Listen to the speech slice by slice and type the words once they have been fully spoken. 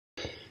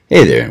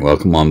Hey there, and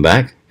welcome on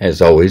back.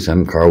 As always,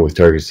 I'm Carl with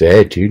Target's the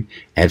Attitude,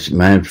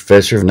 absent-minded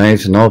professor of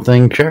knives and all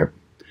things sharp.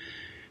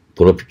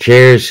 Pull up your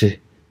chairs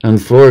on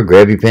the floor,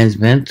 grab your pens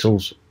and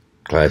pencils.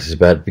 Class is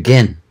about to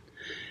begin.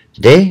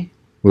 Today,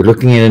 we're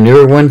looking at a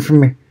newer one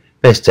from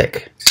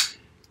Bestech,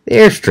 the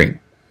Airstream.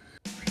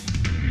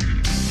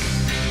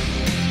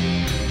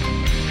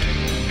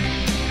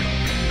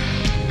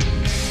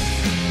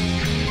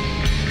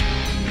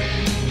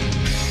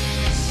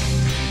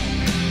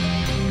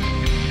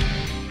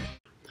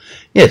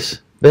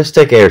 Yes,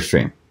 Bestech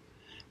Airstream.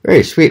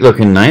 Very sweet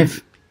looking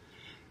knife.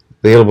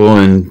 Available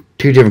in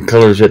two different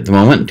colors at the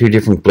moment, two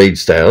different blade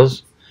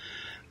styles.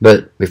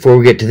 But before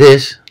we get to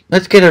this,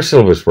 let's get our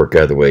syllabus work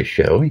out of the way,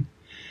 shall we?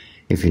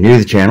 If you're new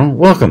to the channel,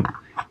 welcome.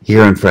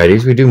 Here on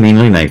Fridays we do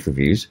mainly knife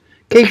reviews.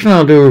 Occasionally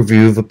I'll do a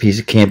review of a piece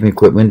of camping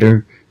equipment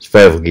or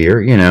survival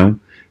gear, you know,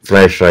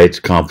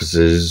 flashlights,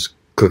 compasses,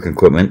 cooking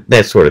equipment,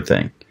 that sort of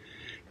thing.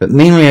 But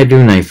mainly I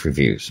do knife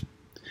reviews.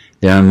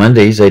 Then on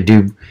Mondays I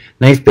do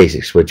knife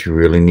basics, what you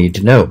really need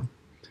to know.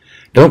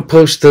 Don't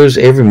post those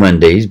every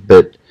Mondays,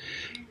 but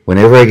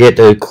whenever I get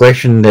a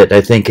question that I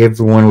think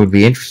everyone would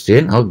be interested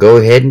in, I'll go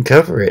ahead and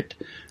cover it.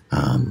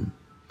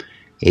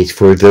 It's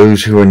for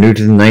those who are new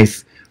to the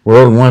knife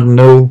world and want to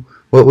know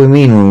what we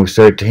mean when we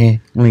start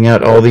handling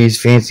out all these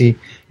fancy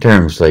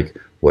terms like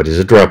what is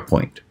a drop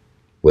point,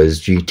 what is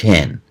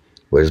G10,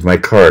 what is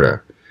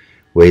micarta,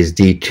 what is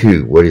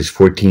D2, what is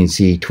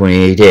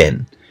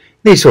 14C28N,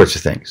 these sorts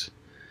of things.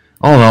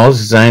 All in all, it's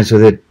designed so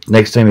that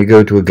next time you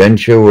go to a gun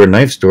show or a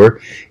knife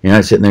store, you're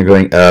not sitting there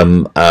going,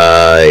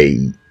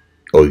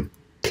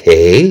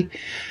 okay?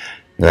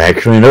 You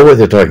actually know what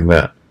they're talking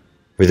about.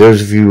 For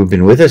those of you who have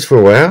been with us for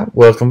a while,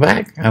 welcome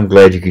back. I'm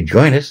glad you could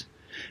join us.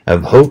 I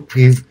hope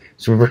you've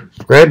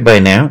subscribed by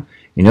now.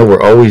 You know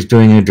we're always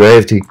doing a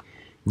drive to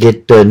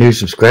get new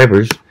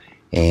subscribers,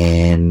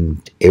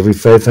 and every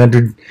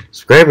 500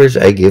 subscribers,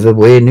 I give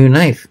away a new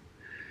knife.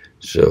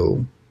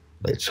 So,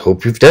 let's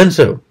hope you've done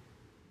so.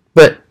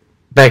 But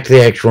back to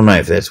the actual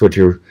knife. That's what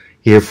you're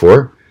here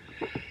for.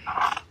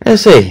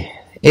 As I say,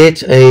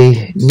 it's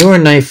a newer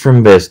knife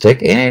from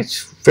Bestech, and it's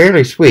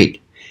fairly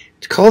sweet.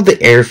 It's called the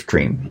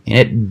Airstream, and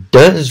it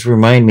does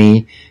remind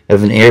me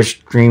of an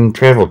Airstream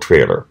Travel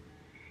trailer.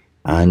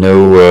 I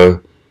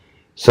know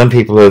some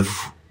people have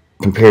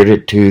compared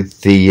it to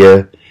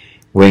the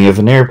wing of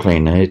an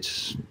airplane.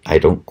 I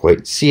don't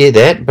quite see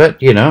that, but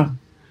you know,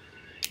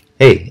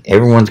 hey,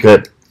 everyone's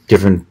got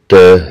different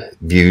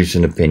views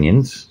and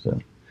opinions. So.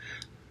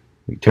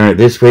 We turn it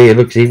this way, it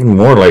looks even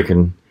more like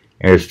an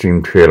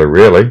Airstream trailer,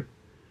 really.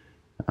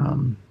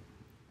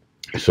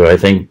 So I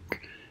think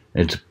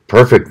it's a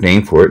perfect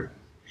name for it.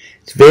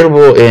 It's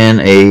available in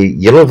a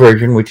yellow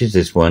version, which is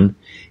this one,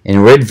 and a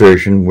red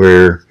version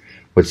where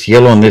what's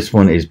yellow on this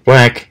one is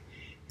black,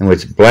 and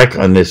what's black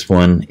on this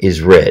one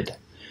is red.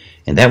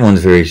 And that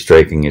one's very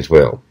striking as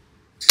well.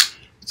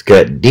 It's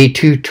got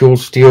D2 tool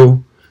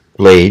steel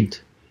blade.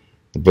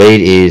 The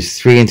blade is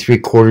 3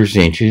 3/4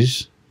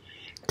 inches.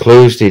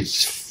 Closed,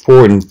 it's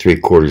 4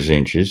 3/4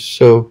 inches,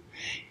 so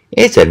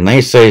it's a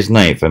nice sized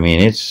knife. I mean,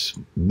 it's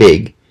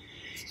big.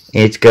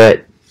 It's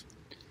got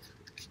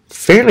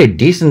fairly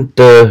decent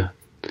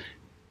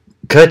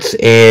cuts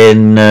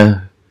and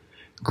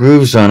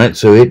grooves on it,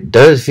 so it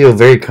does feel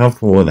very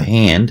comfortable in the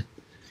hand.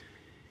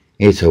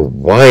 It's a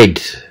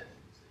wide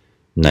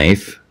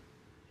knife.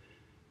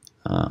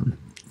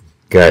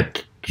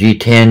 Got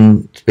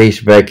G10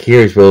 spacer back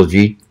here as well as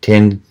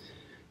G10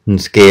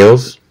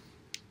 scales.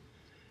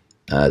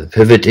 The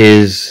pivot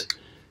is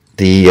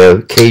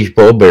the cage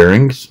ball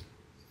bearings,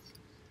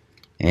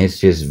 and it's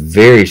just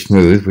very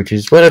smooth, which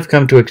is what I've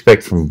come to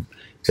expect from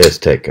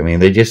Bestech. I mean,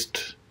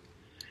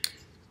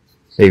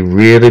 they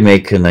really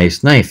make a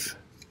nice knife.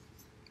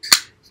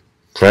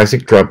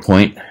 Classic drop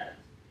point.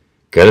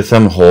 Got a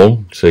thumb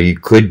hole, so you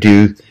could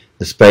do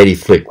the Spidey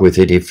flick with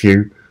it if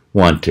you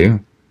want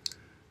to.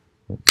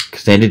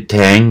 Extended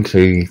tang, so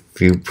if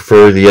you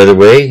prefer the other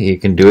way, you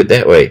can do it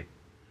that way.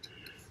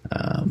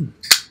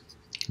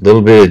 A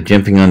little bit of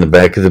jimping on the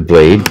back of the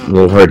blade. A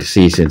little hard to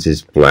see since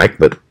it's black,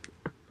 but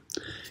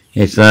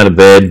it's not a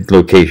bad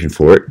location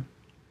for it.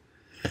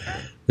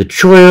 The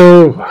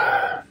choil,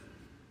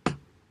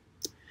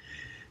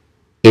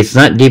 it's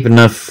not deep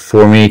enough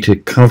for me to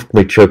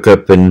comfortably choke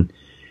up and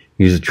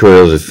use the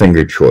choil as a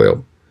finger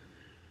choil.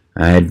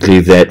 I'd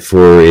leave that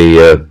for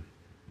a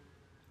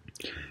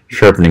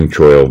sharpening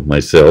choil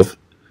myself.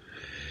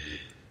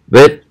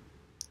 But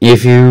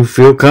if you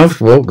feel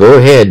comfortable, go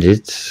ahead.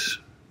 It's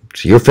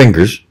your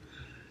fingers.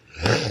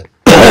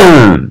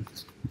 A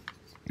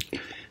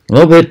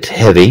little bit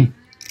heavy.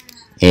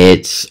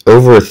 It's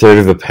over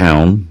 1/3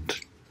 pound.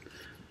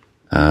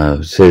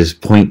 It says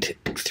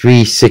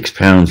 0.36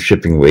 pounds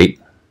shipping weight.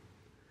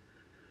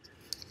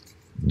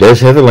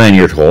 Does have a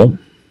lanyard hole.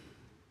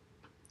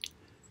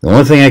 The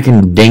only thing I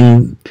can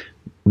ding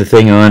the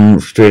thing on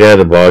straight out of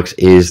the box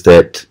is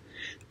that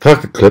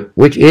pocket clip,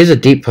 which is a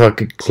deep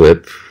pocket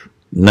clip.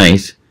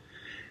 Nice.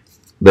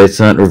 But it's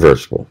not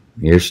reversible.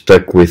 You're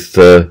stuck with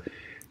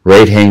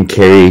right hand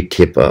carry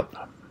tip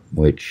up,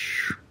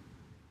 which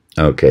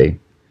Okay.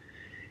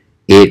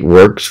 It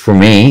works for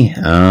me.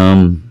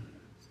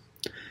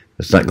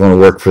 It's not going to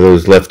work for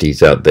those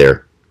lefties out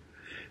there,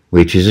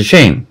 which is a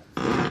shame.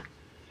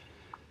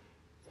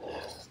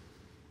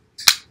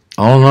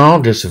 All in all,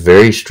 just a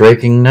very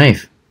striking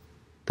knife.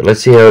 But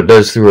let's see how it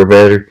does through our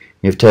battery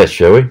test,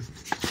 shall we?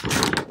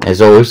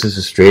 As always, this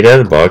is straight out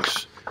of the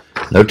box.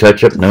 No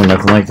touch-up, no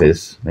nothing like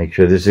this. Make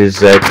sure this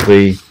is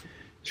actually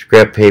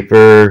scrap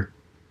paper.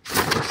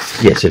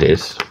 Yes, it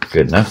is.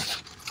 Good enough.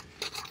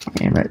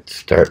 And let's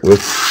start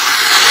with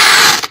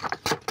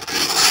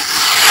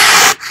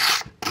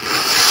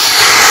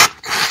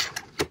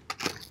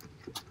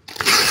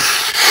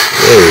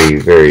very,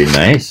 very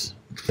nice.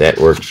 That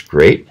works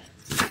great.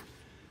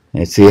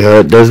 Let's see how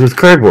it does with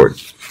cardboard.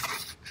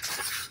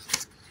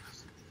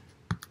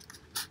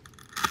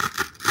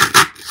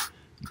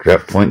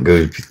 Drop point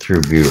goes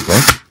through beautifully.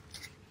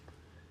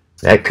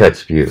 That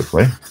cuts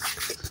beautifully.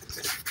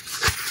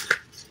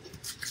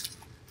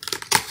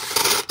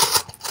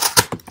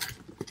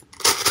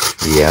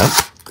 Yeah.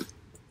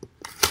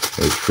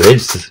 It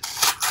shreds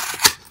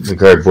the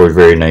cardboard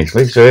very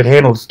nicely, so it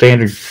handles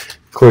standard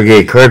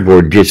corrugated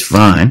cardboard just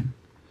fine.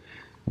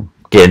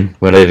 Again,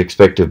 what I'd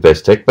expect of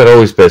Bestech, but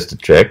always best to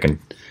check and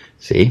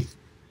see.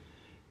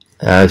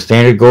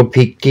 Standard gold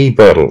peak tea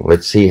bottle.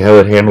 Let's see how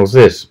it handles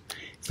this.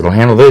 If it'll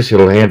handle this,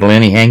 it'll handle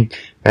any hang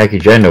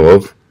package I know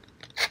of.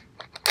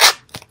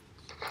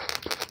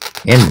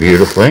 And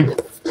beautifully.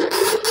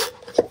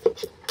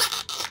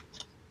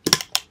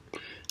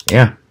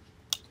 Yeah.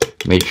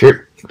 Made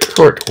short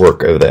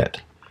work of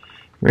that.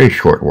 Very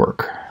short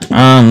work.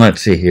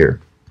 Let's see here.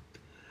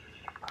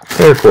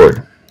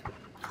 Paracord.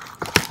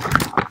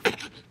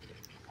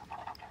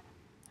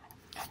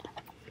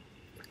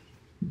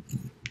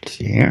 Let's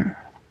see here.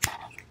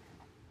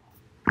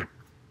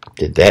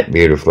 Did that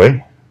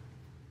beautifully.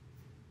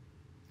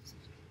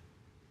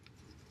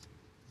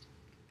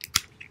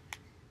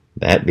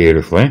 That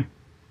beautifully.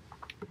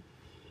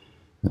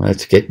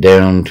 Let's get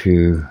down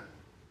to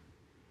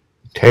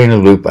tiny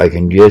loop. I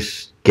can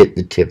just get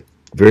the tip,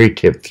 very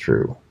tip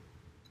through.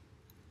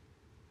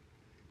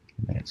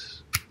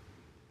 That's,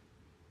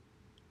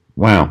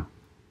 wow.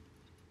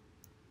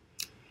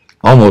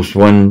 Almost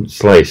one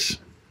slice.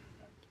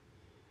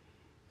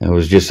 It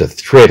was just a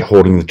thread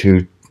holding the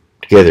two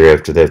together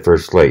after that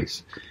first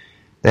slice.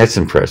 That's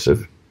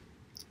impressive.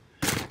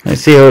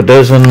 Let's see how it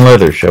does on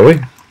leather, shall we?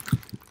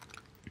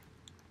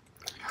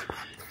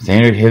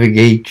 Standard heavy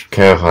gauge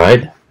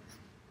cowhide.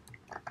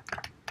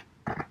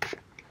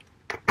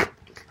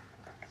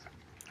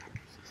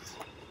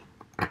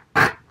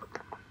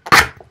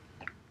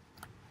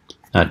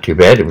 Not too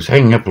bad. It was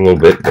hanging up a little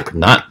bit, but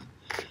not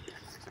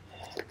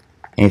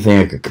anything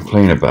I could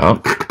complain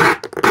about.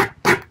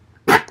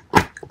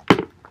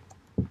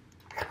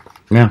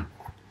 Yeah.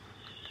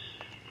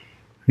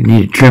 You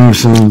need to trim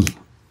some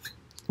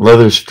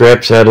leather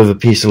straps out of a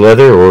piece of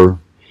leather, or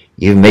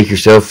even make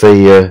yourself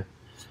a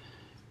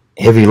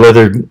heavy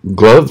leather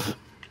glove.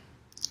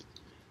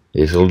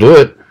 This will do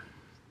it.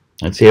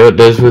 Let's see how it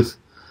does with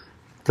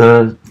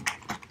the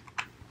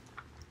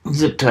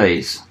zip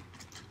ties.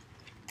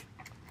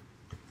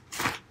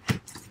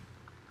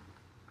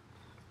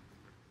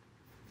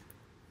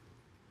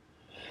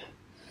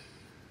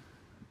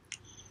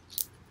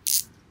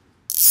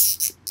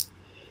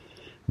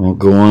 I won't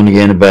go on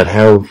again about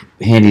how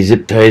handy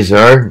zip ties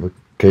are,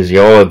 because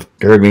y'all have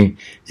heard me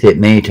say it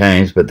many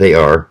times, but they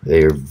are.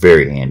 They are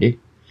very handy,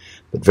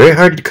 but very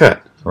hard to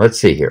cut. So let's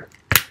see here.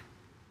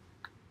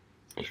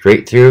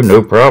 Straight through,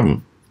 no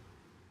problem.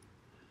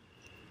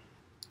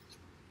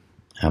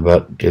 How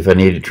about if I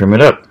need to trim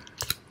it up?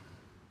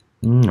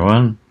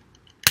 One.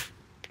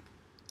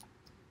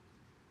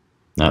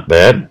 Not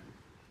bad.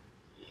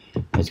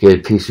 Let's get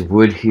a piece of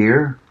wood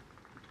here.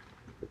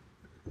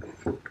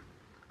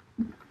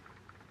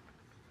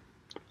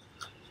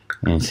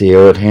 And see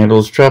how it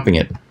handles chopping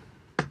it.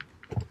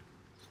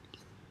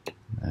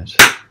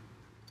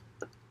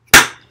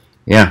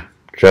 Yeah,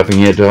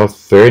 chopping it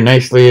off very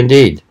nicely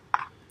indeed.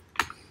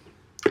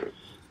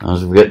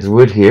 As we get the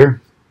wood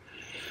here,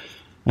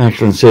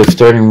 actually instead of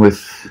starting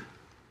with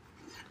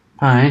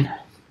pine,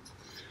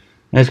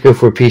 let's go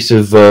for a piece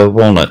of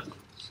walnut.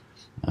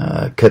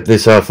 Cut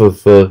this off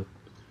of the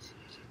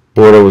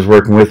board I was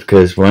working with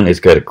because one, it's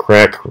got a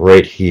crack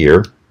right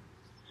here,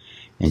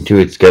 and two,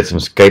 it's got some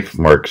Skype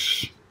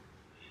marks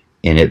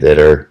in it that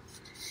are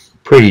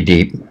pretty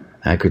deep.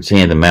 I could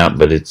sand them out,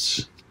 but it's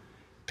a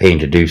pain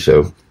to do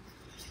so.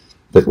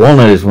 But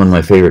walnut is one of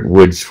my favorite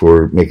woods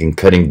for making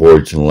cutting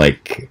boards and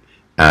like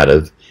out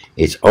of.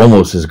 It's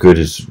almost as good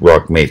as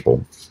rock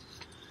maple.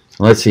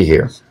 So let's see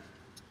here.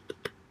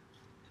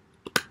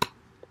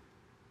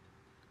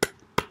 As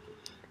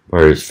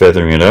far as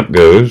feathering it up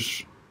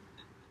goes,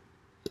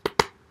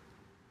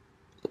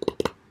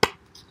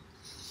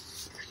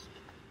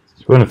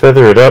 just want to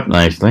feather it up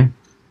nicely.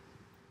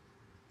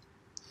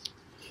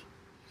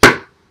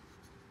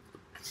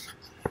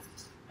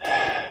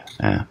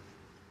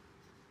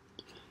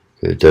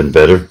 Could have done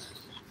better.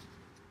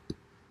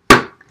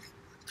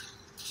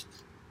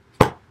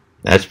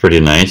 That's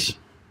pretty nice.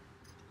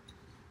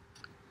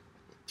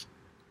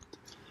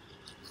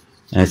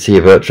 Let's see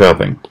about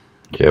chopping,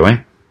 shall we?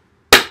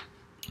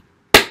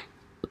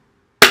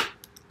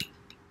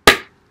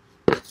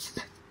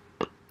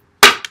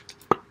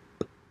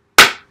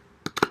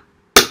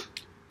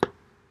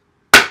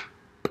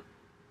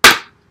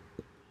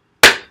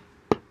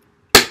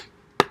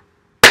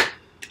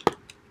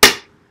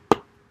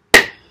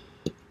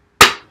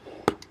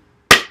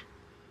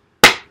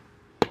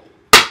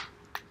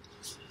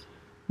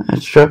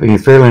 That's chopping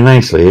it fairly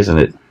nicely, isn't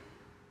it?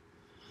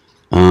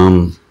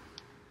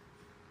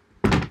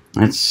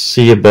 Let's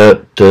see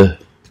about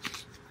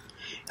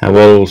how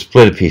well it will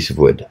split a piece of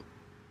wood.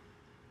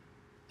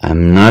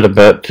 I'm not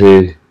about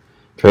to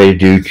try to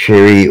do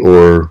cherry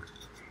or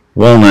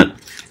walnut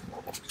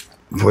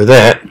for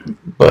that,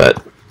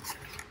 but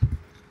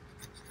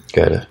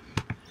got a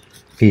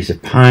piece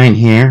of pine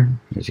here,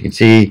 as you can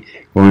see,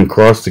 going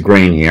across the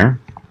grain here.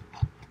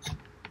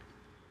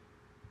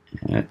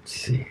 Let's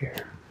see here.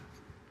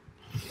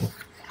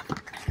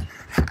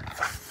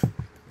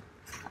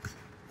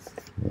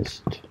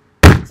 Just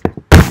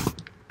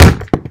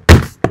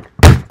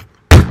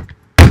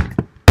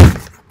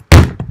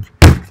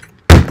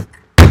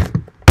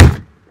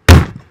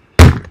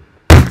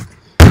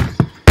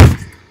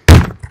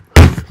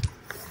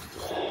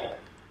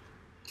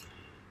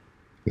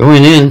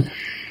going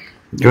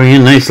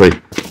in nicely.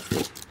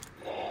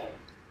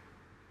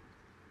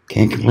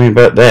 Can't complain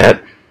about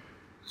that.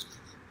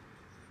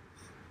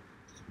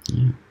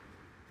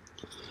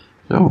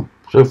 Yeah.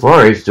 So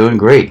far it's doing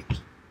great.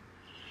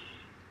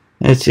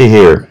 Let's see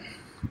here.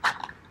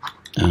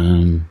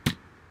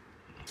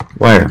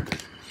 Wire.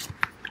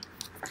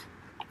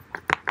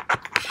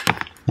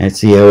 Let's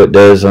see how it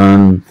does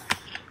on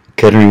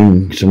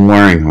cutting some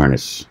wiring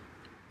harness.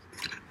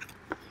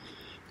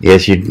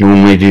 Yes, you'd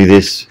normally do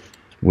this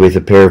with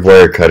a pair of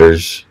wire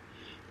cutters.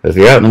 But if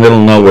you're out in the middle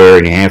of nowhere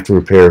and you have to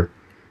repair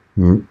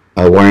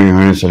a wiring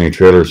harness on your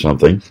trailer or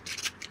something,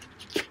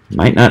 you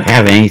might not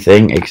have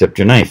anything except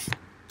your knife.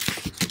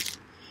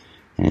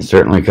 And it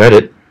certainly cut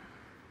it.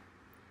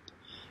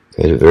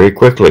 Cut it very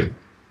quickly.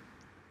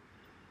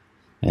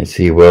 Let's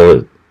see,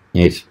 well,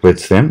 it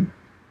splits them.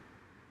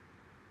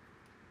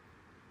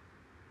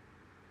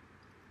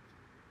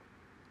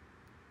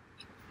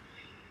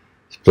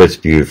 Splits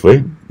beautifully,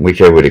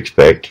 which I would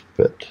expect,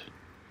 but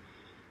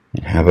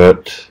and how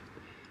about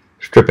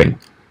stripping?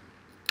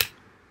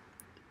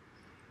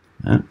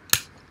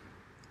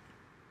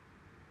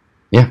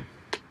 Yeah,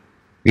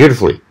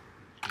 beautifully.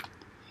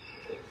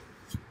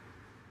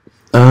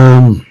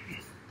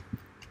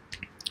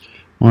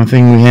 One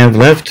thing we have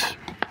left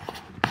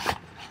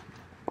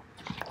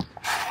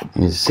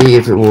is see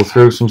if it will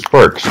throw some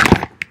sparks.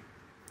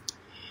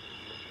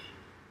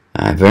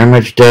 I very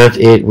much doubt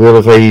it will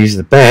if I use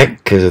the back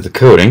because of the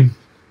coating.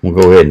 We'll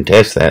go ahead and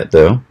test that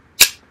though.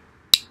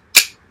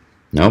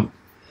 Nope.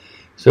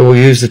 So we'll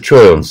use the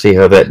choil and see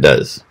how that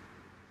does.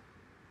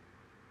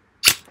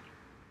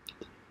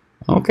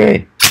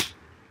 Okay.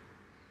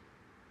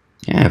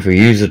 Yeah, if we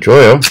use the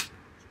choil,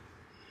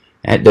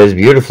 that does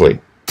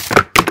beautifully.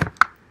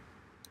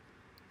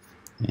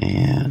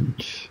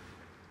 And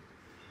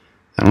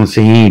I don't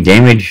see any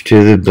damage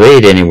to the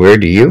blade anywhere,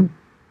 do you?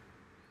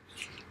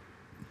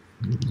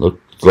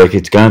 Looks like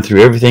it's gone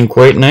through everything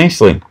quite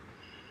nicely.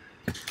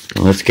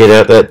 Well, let's get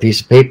out that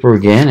piece of paper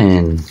again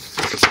and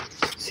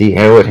see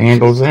how it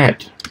handles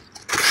that.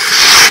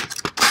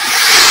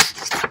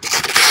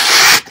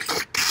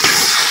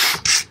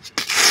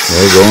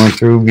 They're going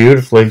through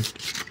beautifully.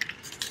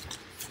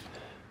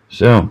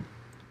 So,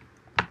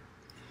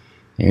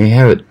 there you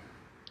have it.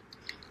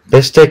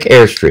 Bestech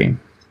Airstream.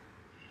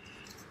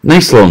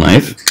 Nice little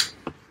knife.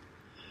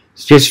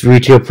 Its just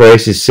retail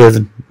price is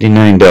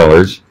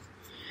 $79.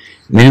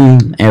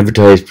 Minimum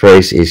advertised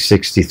price is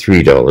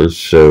 $63.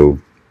 So,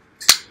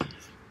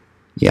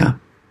 yeah,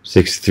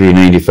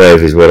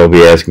 $63.95 is what I'll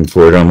be asking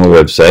for it on my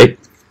website.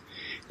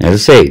 As I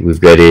say, we've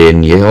got it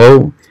in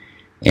yellow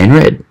and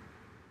red.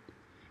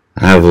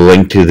 I have a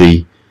link to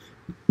the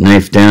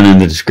knife down in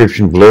the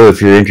description below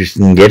if you're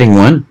interested in getting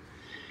one.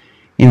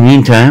 In the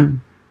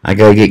meantime, I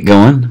gotta get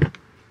going.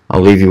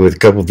 I'll leave you with a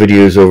couple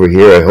videos over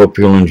here I hope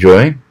you'll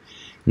enjoy.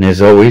 And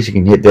as always, you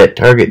can hit that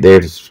target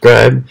there to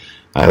subscribe.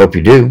 I hope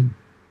you do.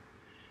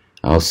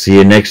 I'll see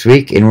you next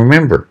week, and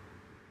remember,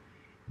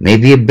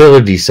 maybe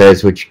ability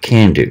decides what you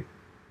can do.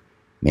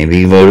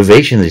 Maybe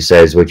motivation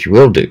decides what you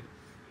will do.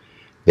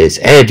 But it's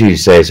attitude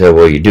decides how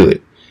well you do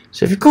it.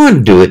 So if you're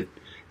going to do it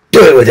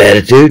with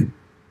attitude.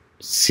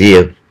 See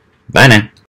ya. Bye now.